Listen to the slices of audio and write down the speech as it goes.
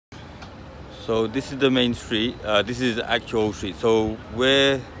So this is the main street. This is the actual street. So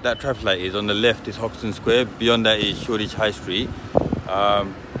where that traffic light is on the left is Hoxton Square. Beyond that is Shoreditch High Street.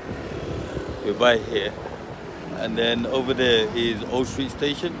 We're by here, and then over there is Old Street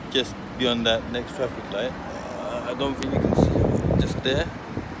Station. Just beyond that next traffic light. I don't think you can see it. Just there.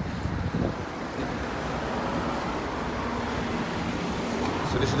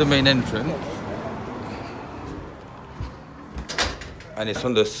 So this is the main entrance, and it's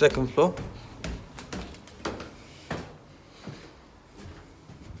on the second floor.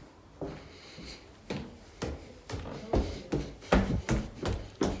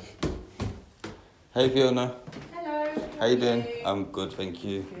 Hey Fiona. Hello. How you doing? I'm good, thank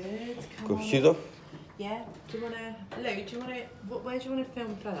you. Good. Good. Shoes off? Yeah. Do you wanna? Lou, do you wanna? Where do you wanna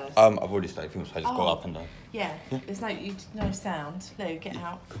film first? I've already started filming, so I just go up and down. Yeah. There's no sound. Lou, get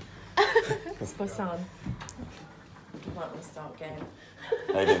out. That's my son. You might want to start again.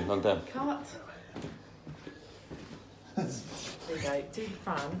 How you doing? Long time. Cut. There you go. Do the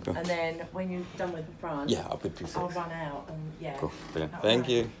front, and then when you're done with the front, Yeah, I'll put this. I'll run out and yeah. Cool. Brilliant. Thank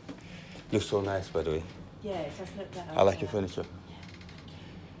you. Looks so nice, by the way. Yeah, it does look better. I like your furniture.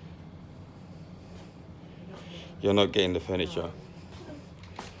 You're not getting the furniture.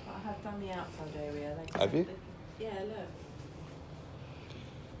 But I have done the outside area. Have you? Yeah, look.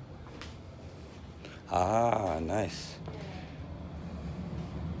 Ah, nice. Yeah.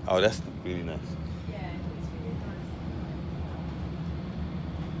 Oh, that's really nice. Yeah, it's really nice.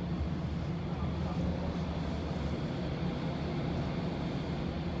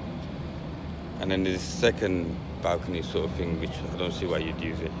 And then there's second balcony sort of thing, which I don't see why you'd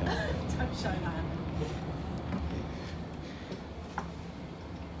use it. Yeah. Don't show that.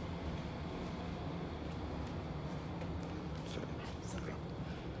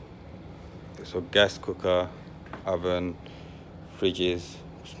 So gas cooker, oven, fridges,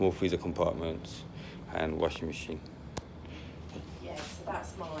 small freezer compartments, and washing machine. Yeah, so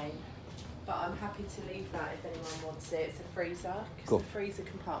that's mine. But I'm happy to leave that if anyone wants it. It's a freezer, because Cool. the freezer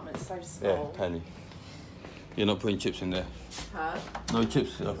compartment's so small. Yeah, tiny. You're not putting chips in there. Huh? No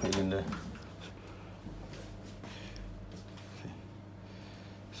chips are putting in there. Okay.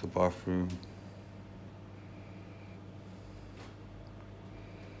 So bathroom.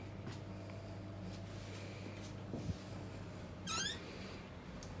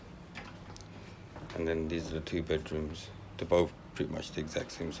 And then these are the 2 bedrooms. They're both pretty much the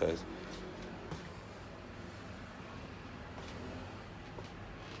exact same size.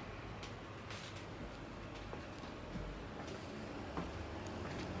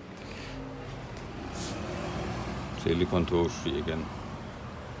 So you look onto Old Street again.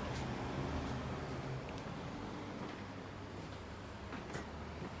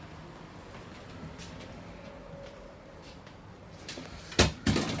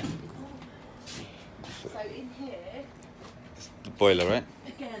 So in here, It's the boiler, right?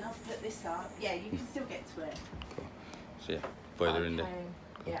 again, I've put this up. Yeah, you can still get to it. Cool. So yeah, boiler in there.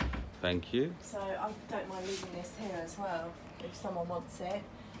 Okay, yeah. Thank you. So I don't mind leaving this here as well, if someone wants it.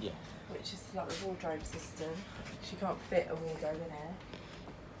 Yeah. Which is like the wardrobe system. She can't fit a wardrobe in here.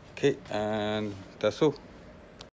 Okay, and that's all.